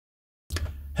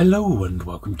Hello and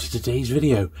welcome to today's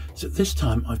video. So this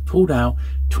time I've pulled out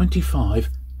 25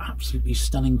 absolutely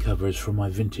stunning covers from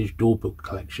my vintage DAW book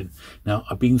collection. Now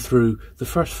I've been through the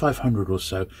first 500 or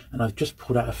so and I've just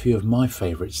pulled out a few of my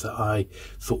favourites that I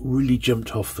thought really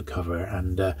jumped off the cover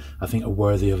and I think are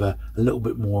worthy of a little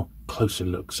bit more closer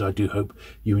look. So I do hope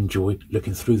you enjoy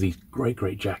looking through these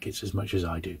great jackets as much as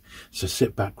I do. So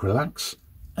sit back, relax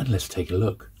and let's take a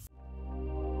look.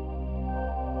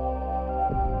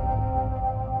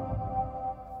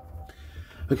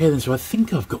 Okay then, so I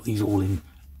think I've got these all in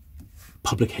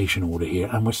publication order here,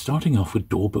 and we're starting off with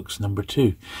DAW Books number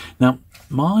 2. Now,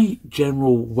 my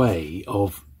general way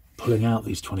of pulling out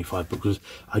these 25 books was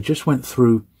I just went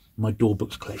through my DAW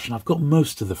Books collection. I've got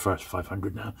most of the first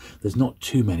 500 now. There's not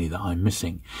too many that I'm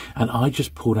missing. And I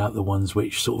just pulled out the ones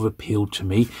which sort of appealed to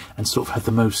me and sort of had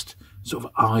the most sort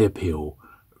of eye appeal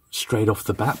straight off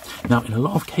the bat. Now, in a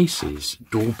lot of cases,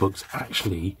 DAW Books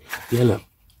actually, yeah, look,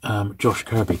 Josh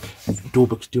Kirby, DAW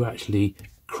Books do actually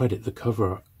credit the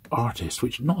cover artist,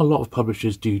 which not a lot of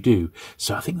publishers do.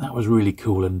 So I think that was really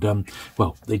cool. And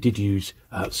well, they did use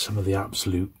some of the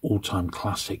absolute all-time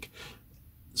classic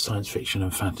science fiction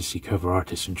and fantasy cover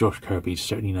artists, and Josh Kirby is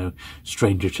certainly no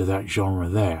stranger to that genre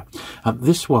there.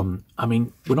 This one, I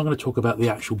mean, we're not going to talk about the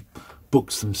actual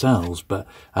books themselves, but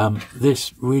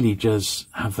this really does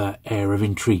have that air of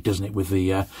intrigue, doesn't it, with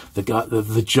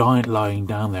the giant lying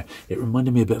down there. It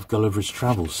reminded me a bit of Gulliver's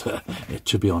Travels,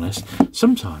 to be honest.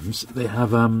 Sometimes they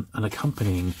have an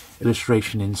accompanying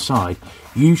illustration inside,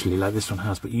 usually like this one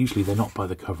has, but usually they're not by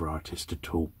the cover artist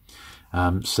at all.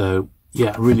 So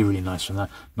yeah, really nice from that.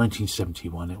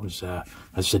 1971, it was, as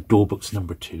I said, DAW Books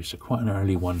number 2, so quite an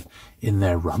early one in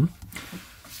their run.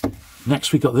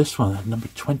 Next we got this one, number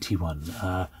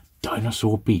 21,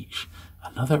 Dinosaur Beach.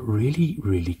 Another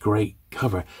really great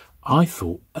cover. I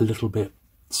thought a little bit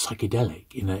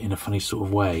psychedelic in a funny sort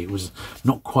of way. It was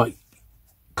not quite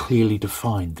clearly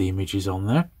defined, the images on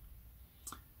there.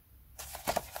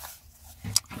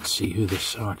 Let's see who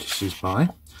this artist is by.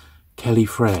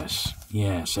 Fraas.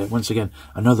 Yeah, so once again,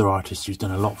 another artist who's done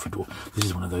a lot for DAW. This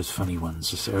is one of those funny ones,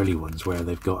 this early ones, where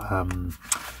they've got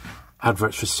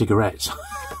adverts for cigarettes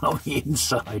on the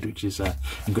inside, which is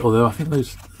although I think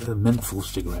those are menthol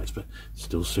cigarettes, but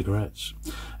still cigarettes,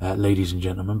 ladies and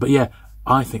gentlemen. But yeah,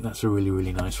 I think that's a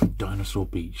really nice one, Dinosaur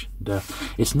Beach. And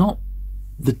it's not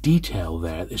the detail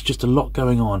there, there's just a lot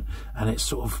going on, and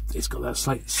it's got that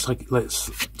slightly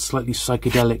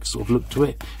psychedelic sort of look to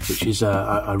it, which is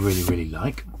I really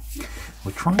like.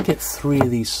 We'll try and get 3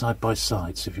 of these side by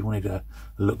side, so if you wanted to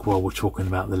look while we're talking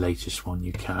about the latest one,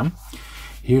 you can.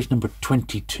 Here's number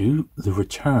 22, The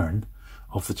Return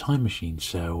of the Time Machine.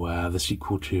 So the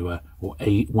sequel to,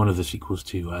 one of the sequels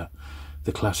to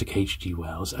the classic H.G.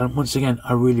 Wells. And once again,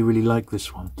 I really like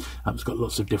this one. It's got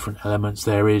lots of different elements.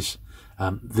 There is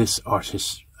this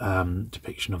artist's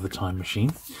depiction of the time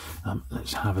machine.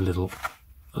 Let's have a little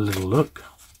look.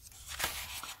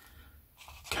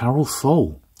 Karel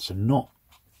Thole. So not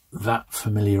that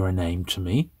familiar a name to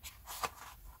me.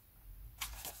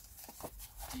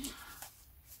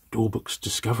 DAW Books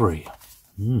Discovery.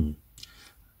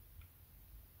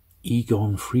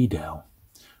 Egon Friedel.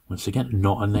 Once again,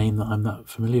 not a name that I'm that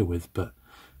familiar with, but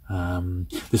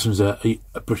this one's a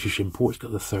British import. It's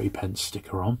got the 30p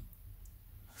sticker on.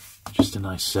 Just a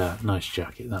nice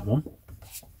jacket, that one.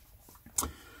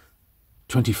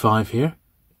 25 here.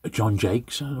 John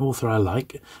Jakes, an author I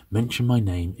like. Mention My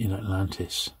Name in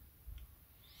Atlantis.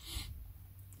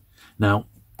 Now,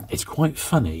 it's quite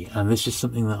funny, and this is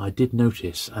something that I did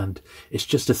notice, and it's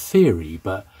just a theory,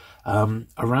 but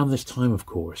around this time, of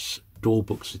course, DAW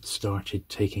Books had started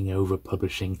taking over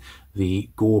publishing the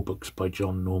Gore books by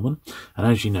John Norman, and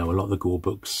as you know, a lot of the Gore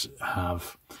books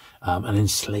have an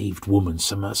enslaved woman,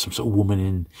 some sort of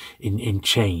woman in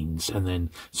chains, and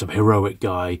then some heroic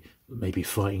guy maybe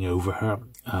fighting over her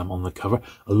on the cover.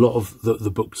 A lot of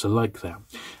the books are like that,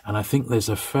 and I think there's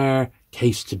a fair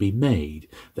case to be made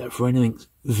that for anything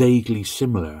vaguely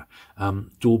similar,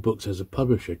 DAW Books as a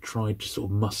publisher tried to sort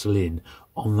of muscle in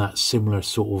on that similar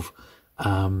sort of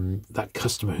that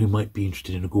customer who might be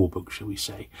interested in a Gore book, shall we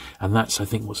say. And that's, I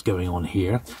think, what's going on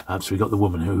here. So we got the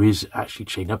woman who is actually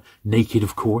chained up, naked,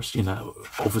 of course. You know,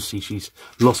 obviously she's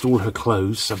lost all her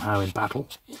clothes somehow in battle.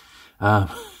 The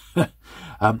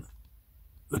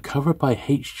cover by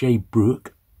H.J.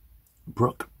 Bruck,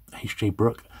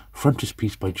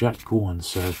 frontispiece by Jack Gaughan.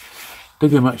 So don't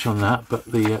go much on that, but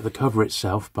the cover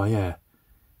itself by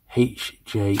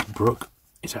H.J. Bruck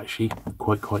is actually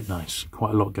quite nice.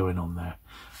 Quite a lot going on there,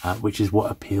 which is what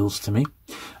appeals to me.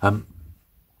 I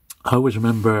always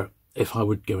remember if I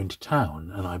would go into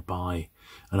town and I buy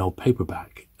an old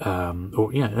paperback,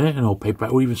 or yeah, an old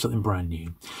paperback, or even something brand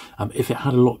new, if it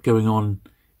had a lot going on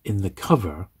in the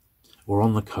cover or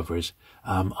on the covers,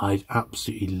 I'd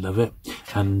absolutely love it.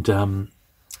 And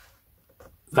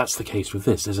that's the case with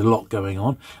this. There's a lot going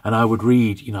on, and I would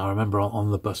read, you know, I remember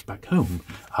on the bus back home,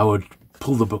 I would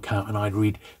pull the book out and I'd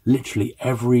read literally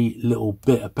every little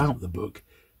bit about the book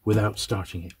without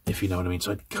starting it, if you know what I mean.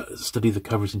 So I'd study the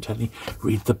covers intently,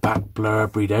 read the back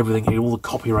blurb, read everything, read all the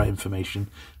copyright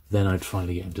information, then I'd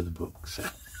finally get into the book. So.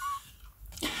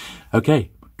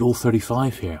 Okay, DAW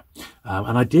 35 here.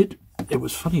 And I did, it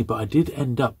was funny, but I did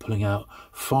end up pulling out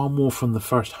far more from the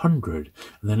first 100,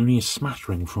 and then only a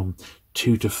smattering from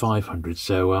 2 to 500.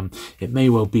 So it may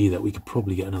well be that we could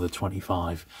probably get another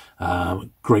 25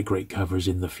 great covers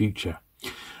in the future.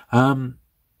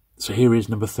 So here is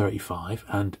number 35,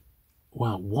 and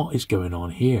wow, what is going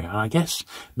on here? And I guess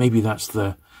maybe that's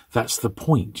the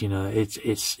point, you know.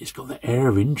 It's got the air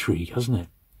of intrigue, hasn't it?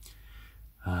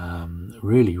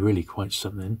 Really quite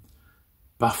something.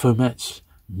 Baphomet's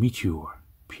Meteor,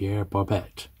 Pierre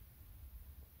Barbet.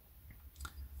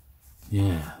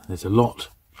 Yeah, there's a lot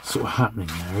sort of happening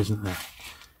there, isn't there?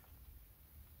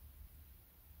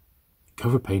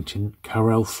 Cover painting,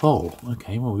 Karel Thole.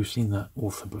 Okay, well, we've seen that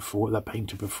author before, that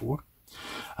painter before.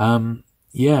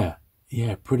 Yeah,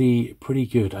 pretty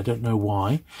good. I don't know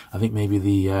why. I think maybe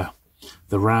the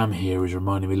ram here is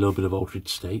reminding me a little bit of Altered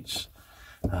States.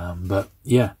 But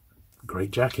yeah,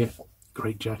 great jacket.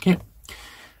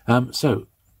 So,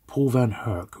 Paul van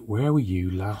Herk, Where Were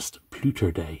You Last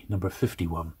Pluter Day, number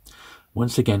 51.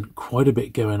 Once again, quite a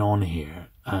bit going on here,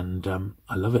 and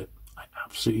I love it. I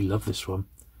absolutely love this one.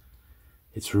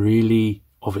 It's really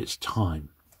of its time,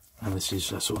 and this is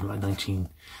sort of like I think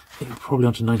probably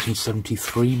onto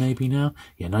 1973 maybe now.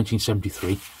 Yeah,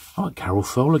 1973. Oh, Karel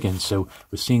Thole again. So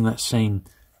we're seeing that same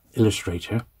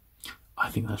illustrator. I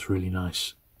think that's really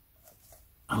nice.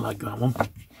 I like that one.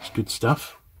 It's good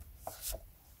stuff.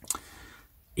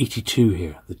 82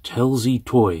 here, the Telsey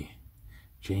Toy,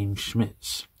 James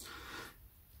Schmitz.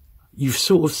 You've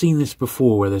sort of seen this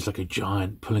before, where there's like a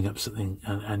giant pulling up something,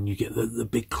 and you get the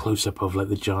big close-up of like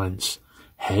the giant's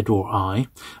head or eye.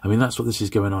 I mean, that's what this is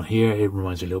going on here. It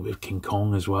reminds me a little bit of King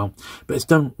Kong as well, but it's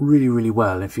done really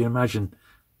well. If you imagine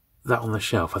that on the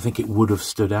shelf, I think it would have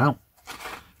stood out.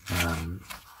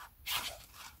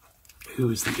 Who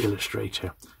is the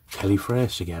illustrator? Kelly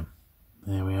Fraas again.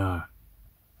 There we are.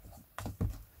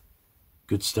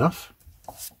 Good stuff.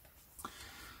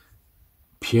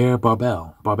 Pierre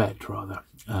Barbet rather.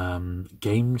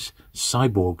 Games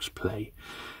Cyborgs Play.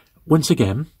 Once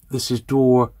again, this is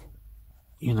DAW,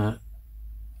 you know,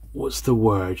 what's the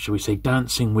word, shall we say,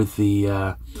 dancing with the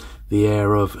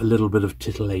air of a little bit of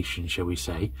titillation, shall we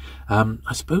say.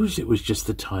 I suppose it was just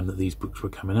the time that these books were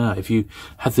coming out. If you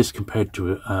had this compared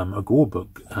to a Gore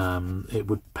book, it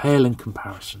would pale in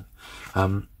comparison.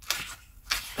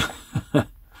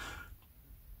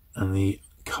 And the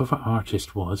cover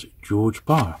artist was George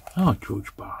Barr. Oh,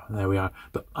 George Barr. There we are.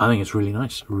 But I think it's really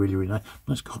nice. Really nice.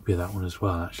 Nice copy of that one as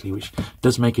well, actually, which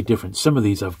does make a difference. Some of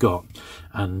these I've got,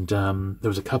 and there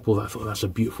was a couple that I thought, that's a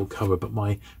beautiful cover, but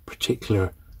my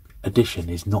particular edition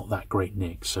is not that great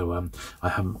nick, so I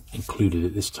haven't included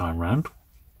it this time round.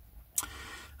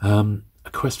 A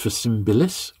Quest for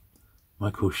Symbilis,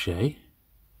 Michael Shea.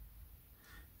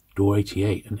 DAW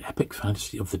 88, An Epic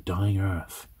Fantasy of the Dying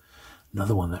Earth.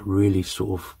 Another one that really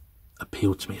sort of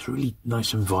appealed to me. It's really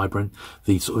nice and vibrant.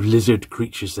 The sort of lizard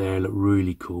creatures there look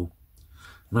really cool.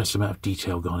 Nice amount of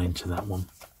detail gone into that one.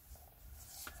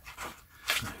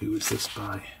 Who is this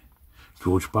by?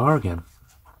 George Barr again.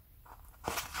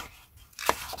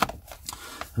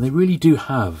 And they really do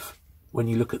have, when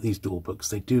you look at these DAW books,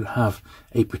 they do have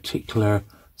a particular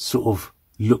sort of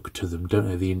look to them, don't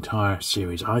they? The entire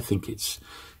series. I think it's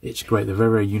great. They're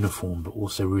very uniform, but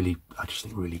also really, I just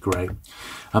think really great.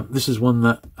 This is one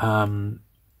that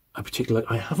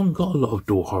I haven't got a lot of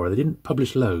DAW horror. They didn't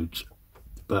publish loads,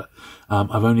 but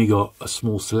I've only got a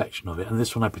small selection of it, and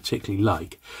this one I particularly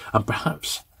like. And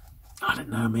perhaps, I don't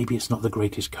know, maybe it's not the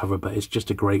greatest cover, but it's just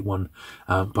a great one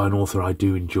by an author I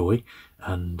do enjoy,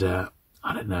 and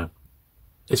I don't know.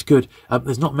 It's good.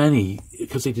 There's not many,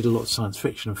 because they did a lot of science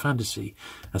fiction and fantasy,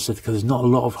 and so because there's not a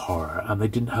lot of horror, and they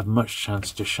didn't have much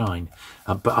chance to shine.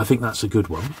 But I think that's a good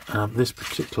one. This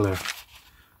particular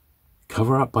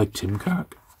cover up by Tim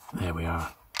Kirk. There we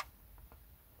are.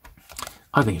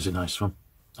 I think it's a nice one.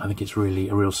 I think it's really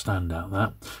a real standout,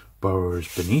 that.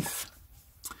 Burrows Beneath.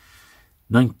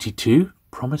 92,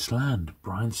 Promised Land,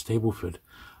 Brian Stableford.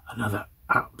 Another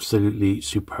absolutely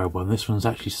superb one. This one's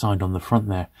actually signed on the front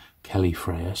there, Kelly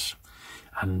Fraas.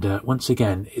 And once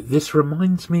again, this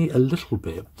reminds me a little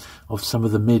bit of some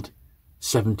of the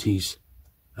mid-70s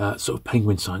sort of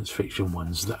Penguin science fiction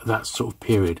ones, that sort of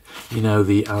period. You know,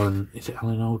 the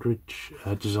Alan Aldridge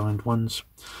designed ones?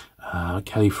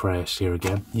 Kelly Fraas here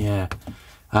again, yeah.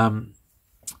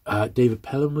 David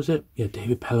Pelham, was it? Yeah,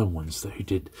 David Pelham ones who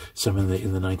did some in the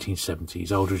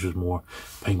 1970s. Aldridge was more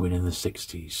Penguin in the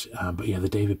 60s. But yeah, the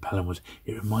David Pelham was,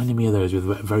 it reminded me of those with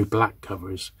very black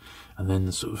covers and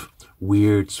then sort of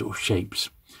weird sort of shapes.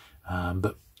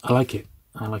 But I like it.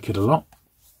 I like it a lot.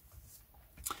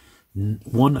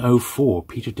 104,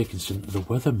 Peter Dickinson, The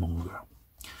Weathermonger.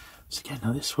 So again,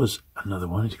 now this was another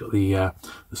one. It's got the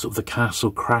sort of the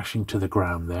castle crashing to the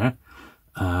ground there.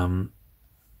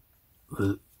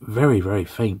 The very, very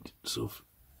faint sort of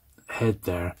head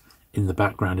there in the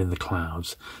background in the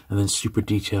clouds, and then super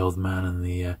detailed man and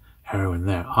the heroine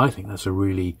there. I think that's a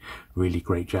really, really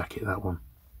great jacket, that one.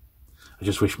 I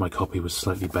just wish my copy was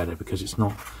slightly better because it's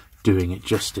not doing it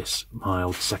justice. My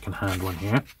old second-hand one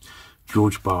here.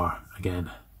 George Barr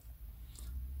again.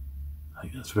 I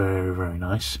think that's very, very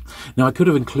nice. Now, I could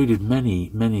have included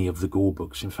many of the DAW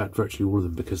books, in fact, virtually all of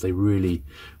them, because they really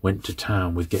went to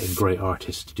town with getting great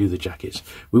artists to do the jackets.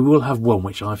 We will have one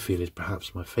which I feel is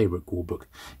perhaps my favourite DAW book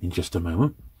in just a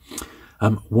moment.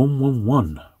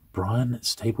 111, Brian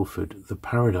Stapleford, The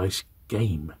Paradise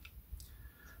Game.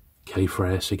 Kelly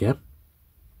Fraas again.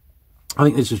 I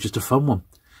think this was just a fun one.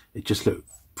 It just looked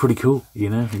pretty cool,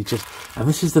 you know. And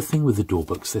this is the thing with the DAW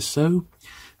books. They're so...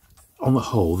 On the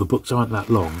whole, the books aren't that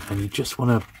long, and you just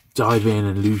want to dive in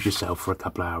and lose yourself for a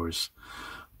couple of hours.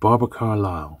 Barbara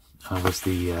Carlyle was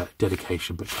the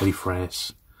dedication, but Kelly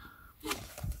Fraas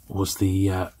was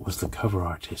the cover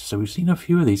artist. So we've seen a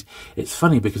few of these. It's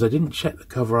funny because I didn't check the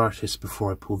cover artist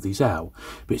before I pulled these out,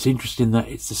 but it's interesting that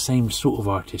it's the same sort of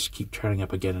artists keep turning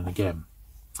up again and again.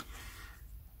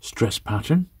 Stress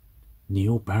Pattern,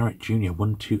 Neil Barrett Jr.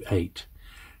 128,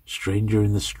 Stranger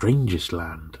in the Strangest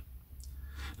Land.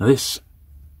 Now this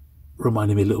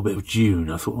reminded me a little bit of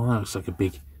June. I thought, well, that looks like a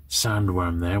big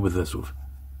sandworm there with the sort of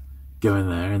going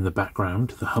there in the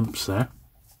background, the humps there.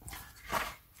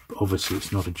 But obviously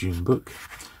it's not a June book.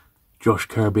 Josh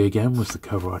Kirby again was the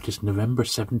cover artist, November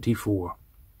 74.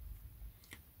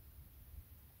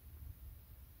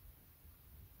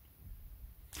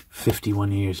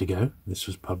 "51 years ago this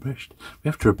was published." We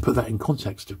have to put that in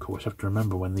context, of course. We have to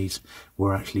remember when these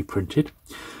were actually printed.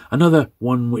 Another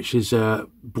one which is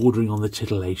bordering on the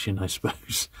titillation, I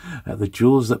suppose. The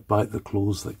Jules That Bite, the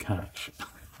Claws That Catch.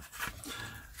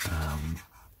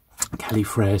 Kelly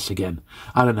Fraas again.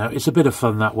 I don't know. It's a bit of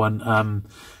fun, that one.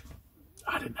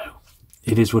 I don't know.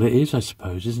 It is what it is, I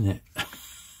suppose, isn't it?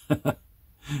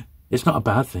 It's not a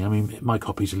bad thing. I mean, my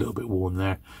copy's a little bit worn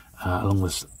there along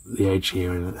the edge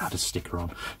here, and it had a sticker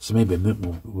on. So maybe a mint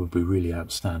one would be really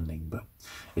outstanding, but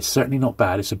it's certainly not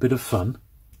bad. It's a bit of fun.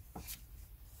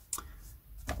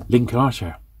 Lynn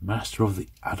Carter, Master of the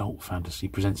Adult Fantasy,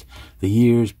 presents the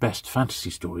year's best fantasy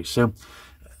stories. So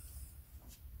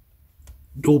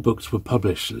DAW books were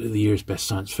published, the year's best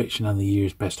science fiction and the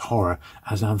year's best horror,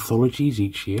 as anthologies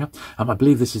each year. I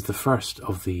believe this is the first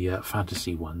of the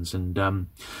fantasy ones, and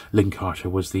Lynn Carter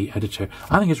was the editor.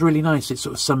 I think it's really nice. It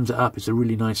sort of sums it up. It's a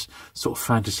really nice sort of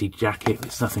fantasy jacket.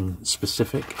 It's nothing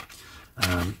specific.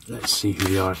 Let's see who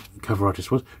the cover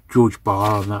artist was. George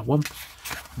Barr on that one.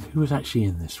 Who was actually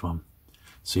in this one?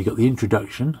 So you got the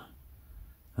introduction,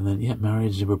 and then, yeah,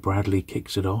 Marion Zimmer Bradley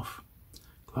kicks it off.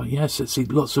 Yes, let's see,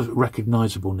 lots of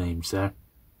recognisable names there.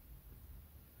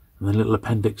 And the little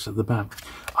appendix at the back.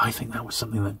 I think that was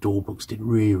something that DAW books did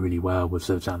really, really well with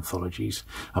those anthologies.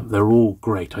 They're all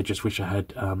great. I just wish I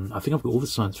had... I think I've got all the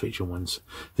science fiction ones,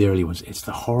 the early ones. It's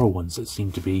the horror ones that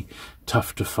seem to be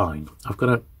tough to find. I've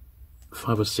got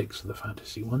 5 or 6 of the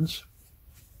fantasy ones.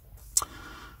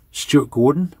 Stuart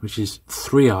Gordon, which is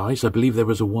 3 eyes. I believe there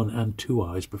was a 1 and 2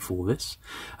 eyes before this.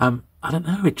 I don't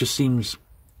know, it just seems...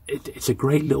 It's a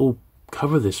great little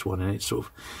cover, this one, and it sort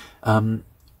of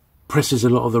presses a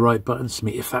lot of the right buttons to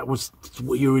me. If that was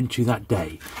what you're into that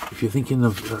day, if you're thinking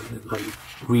of like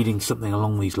reading something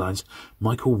along these lines,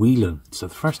 Michael Whelan. So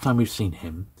the first time we've seen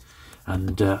him,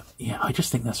 and yeah, I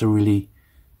just think that's a really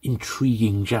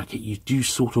intriguing jacket. You do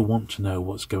sort of want to know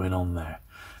what's going on there.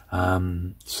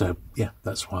 So yeah,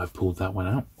 that's why I pulled that one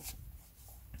out.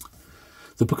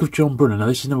 The Book of John Brunner. Now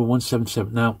this is number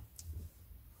 177. Now,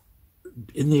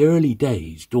 in the early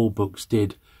days, DAW books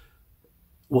did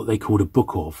what they called a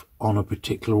book of on a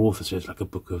particular author. So it's like a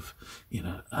book of, you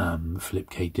know, Philip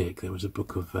K. Dick. There was a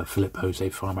book of Philip Jose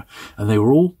Farmer, and they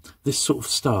were all this sort of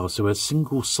style. So a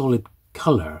single solid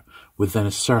colour with then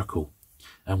a circle,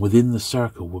 and within the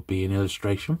circle would be an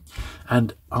illustration.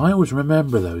 And I always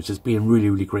remember those as being really,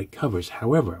 really great covers.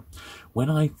 However, when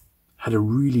I had a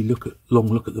really long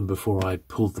look at them before I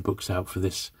pulled the books out for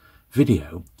this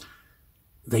video,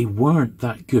 they weren't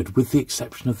that good, with the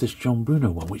exception of this John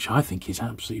Bruno one, which I think is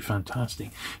absolutely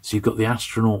fantastic. So you've got the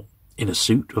astronaut in a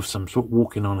suit of some sort,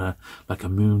 walking on like a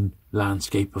moon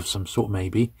landscape of some sort,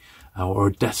 maybe, or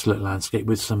a desolate landscape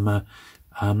with some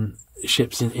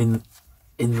ships in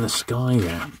the sky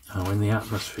there, or in the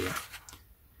atmosphere.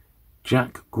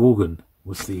 Jack Gaughan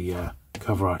was the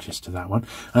cover artist to that one.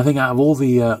 And I think out of all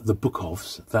the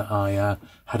book-offs that I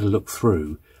had a look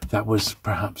through, that was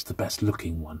perhaps the best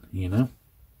looking one, you know.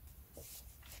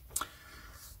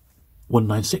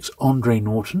 196, Andre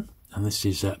Norton, and this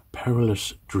is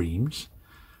Perilous Dreams.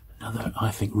 Another,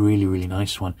 I think, really, really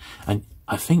nice one. And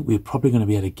I think we're probably going to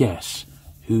be able to guess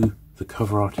who the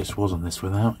cover artist was on this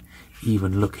without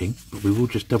even looking, but we will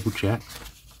just double check,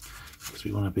 because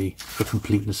we want to be, for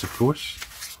completeness, of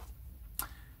course.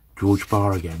 George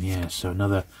Barr again, yeah, so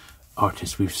another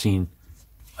artist we've seen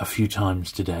a few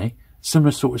times today.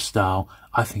 Similar sort of style.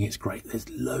 I think it's great. There's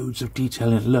loads of detail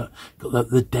in it. Look, got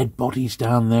the dead bodies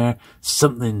down there.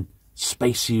 Something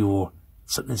spacey or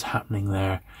something's happening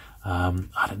there.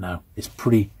 I don't know. It's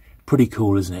pretty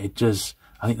cool, isn't it? It does.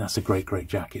 I think that's a great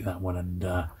jacket, that one, and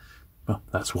well,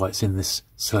 that's why it's in this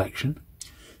selection.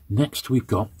 Next, we've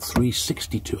got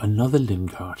 362, another Lynn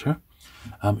Carter,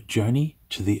 Journey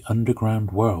to the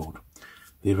Underground World,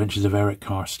 The Adventures of Eric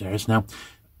Carstairs. Now,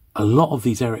 a lot of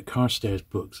these Eric Carstairs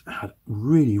books had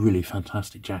really, really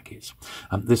fantastic jackets.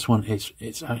 This one,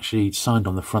 it's actually signed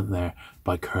on the front there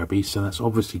by Kirby, so that's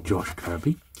obviously Josh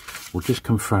Kirby. We'll just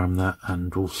confirm that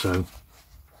and also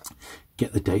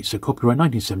get the date. So copyright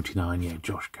 1979, yeah,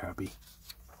 Josh Kirby.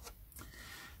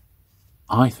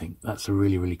 I think that's a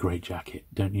really, really great jacket,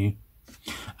 don't you?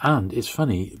 And it's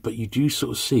funny, but you do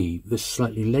sort of see this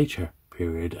slightly later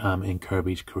period in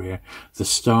Kirby's career, the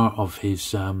start of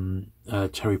his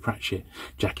Terry Pratchett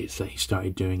jackets that he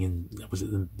started doing in, was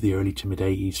it the early to mid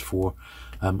 80s for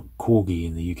Corgi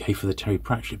in the UK for the Terry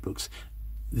Pratchett books.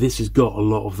 This has got a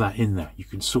lot of that in there. You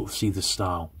can sort of see the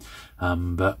style,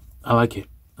 but I like it.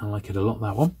 I like it a lot,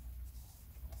 that one.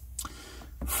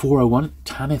 401,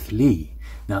 Tanith Lee.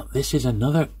 Now, this is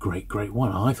another great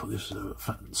one. I thought this was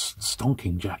a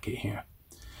stonking jacket here.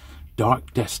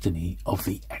 Dark Destiny of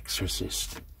the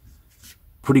Exorcist.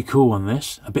 Pretty cool on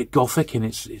this. A bit gothic in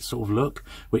its sort of look,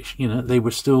 which, you know, they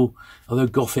were still, although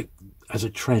gothic as a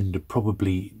trend had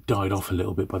probably died off a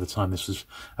little bit by the time this was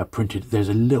printed. There's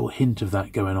a little hint of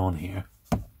that going on here.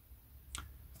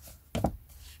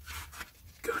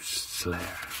 Ghost Slayer.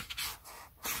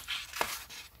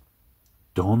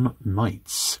 Don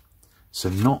Maitz. So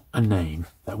not a name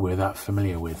that we're that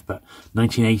familiar with, but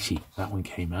 1980, that one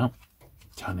came out.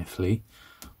 Tanith Lee.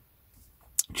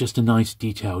 Just a nice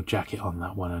detailed jacket on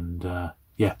that one, and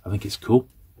yeah, I think it's cool.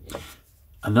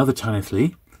 Another Tanith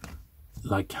Lee,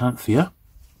 Lycanthia,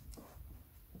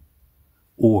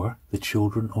 or The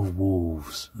Children of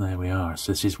Wolves. There we are.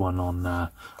 So this is one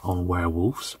on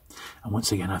werewolves, and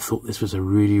once again, I thought this was a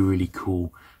really, really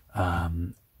cool, a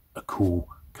cool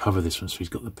cover. This one, so he's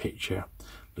got the picture.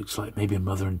 Looks like maybe a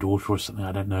mother and daughter or something,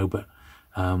 I don't know, but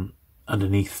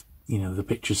underneath, you know, the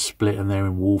picture's split and they're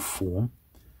in wolf form.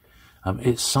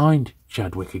 It's signed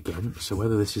Chadwick again, so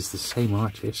whether this is the same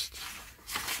artist.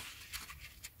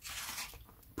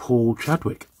 Paul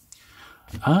Chadwick.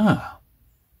 Ah,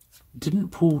 didn't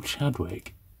Paul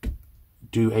Chadwick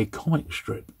do a comic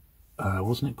strip?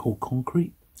 Wasn't it called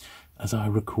Concrete, as I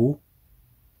recall?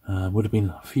 Would have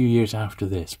been a few years after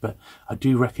this, but I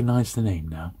do recognise the name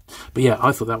now. But yeah,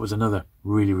 I thought that was another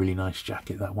really, really nice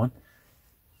jacket, that one.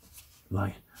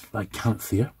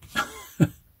 Lycanthia.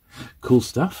 Cool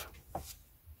stuff.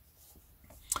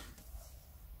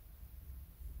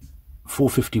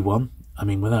 451. I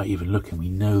mean, without even looking, we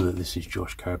know that this is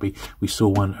Josh Kirby. We saw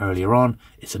one earlier on.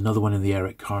 It's another one in the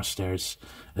Eric Carstairs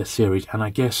series, and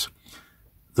I guess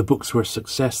the books were a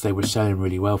success. They were selling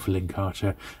really well for Lynn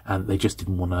Carter, and they just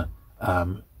didn't want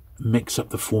to mix up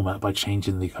the format by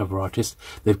changing the cover artist.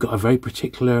 They've got a very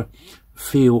particular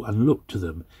feel and look to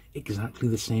them, exactly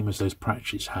the same as those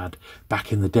Pratchetts had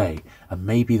back in the day, and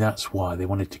maybe that's why they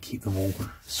wanted to keep them all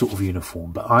sort of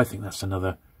uniform. But I think that's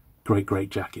another great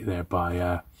jacket there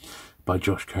by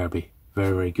Josh Kirby.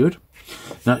 Very, very good.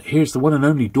 Now, here's the one and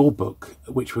only DAW book,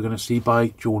 which we're going to see by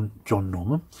John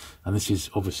Norman, and this is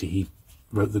obviously, he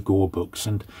wrote the DAW books,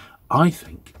 and I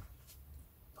think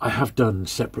I have done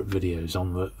separate videos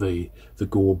on the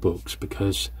DAW books,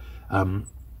 because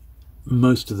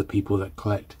most of the people that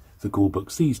collect the DAW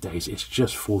Books these days. It's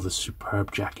just for the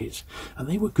superb jackets. And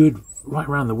they were good right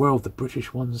around the world. The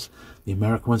British ones, the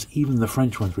American ones, even the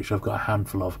French ones, which I've got a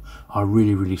handful of, are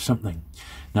really, really something.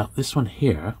 Now, this one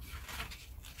here,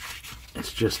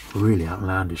 it's just really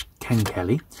outlandish. Ken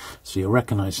Kelly. So you'll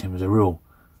recognise him as a real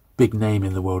big name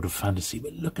in the world of fantasy.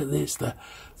 But look at this.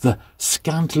 The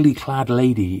scantily clad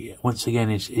lady, once again,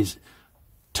 is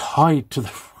tied to the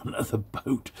front of the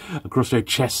boat across her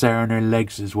chest there and her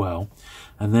legs as well.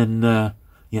 And then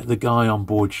yeah, the guy on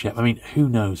board ship. I mean, who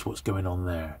knows what's going on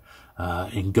there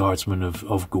in Guardsman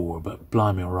of Gore, but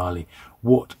blimey O'Reilly,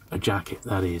 what a jacket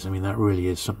that is. I mean, that really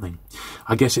is something.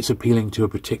 I guess it's appealing to a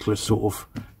particular sort of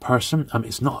person.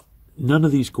 It's not, none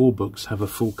of these DAW Books have a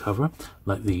full cover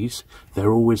like these.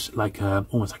 They're always like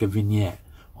almost like a vignette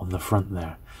on the front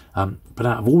there. But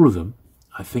out of all of them,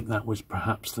 I think that was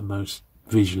perhaps the most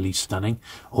visually stunning,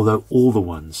 although all the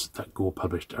ones that Gore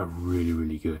published are really,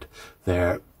 really good.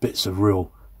 They're bits of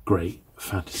real great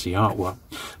fantasy artwork.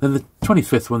 Then the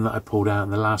 25th one that I pulled out,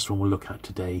 and the last one we'll look at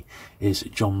today, is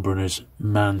John Brunner's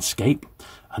Manscape.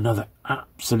 Another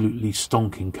absolutely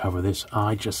stonking cover. This,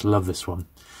 I just love this one.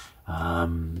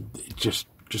 It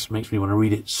just makes me want to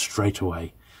read it straight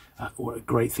away. What a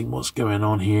great thing. What's going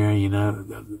on here? You know,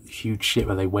 the huge ship.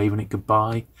 Are they waving it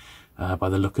goodbye by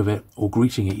the look of it, or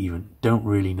greeting it even? Don't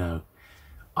really know.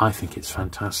 I think it's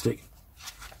fantastic.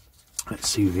 Let's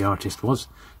see who the artist was.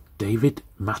 David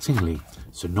Mattingly.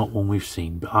 So not one we've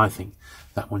seen, but I think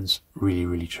that one's really,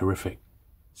 really terrific.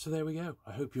 So there we go.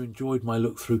 I hope you enjoyed my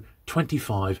look through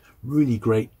 25 really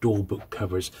great DAW Book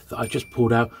covers that I just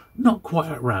pulled out, not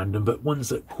quite at random, but ones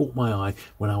that caught my eye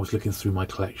when I was looking through my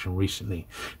collection recently.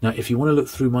 Now, if you want to look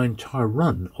through my entire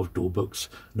run of DAW Books,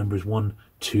 numbers 1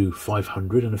 to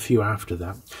 500 and a few after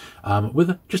that,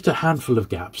 with just a handful of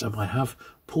gaps, I have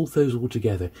pulled those all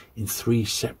together in 3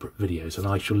 separate videos, and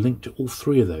I shall link to all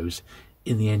 3 of those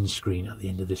in the end screen at the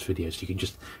end of this video, so you can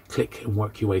just click and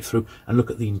work your way through and look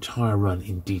at the entire run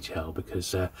in detail,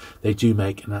 because they do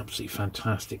make an absolutely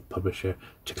fantastic publisher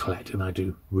to collect, and I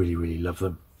do really, really love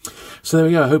them. So there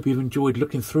we go. I hope you've enjoyed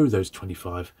looking through those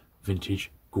 25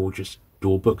 vintage gorgeous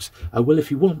DAW Books. I will,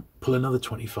 if you want, pull another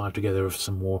 25 together of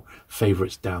some more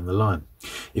favourites down the line.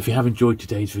 If you have enjoyed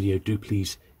today's video, do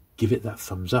please give it that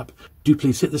thumbs up. Do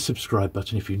please hit the subscribe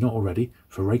button if you're not already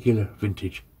for regular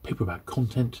vintage paperback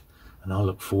content, and I'll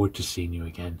look forward to seeing you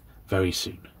again very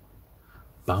soon.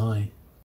 Bye.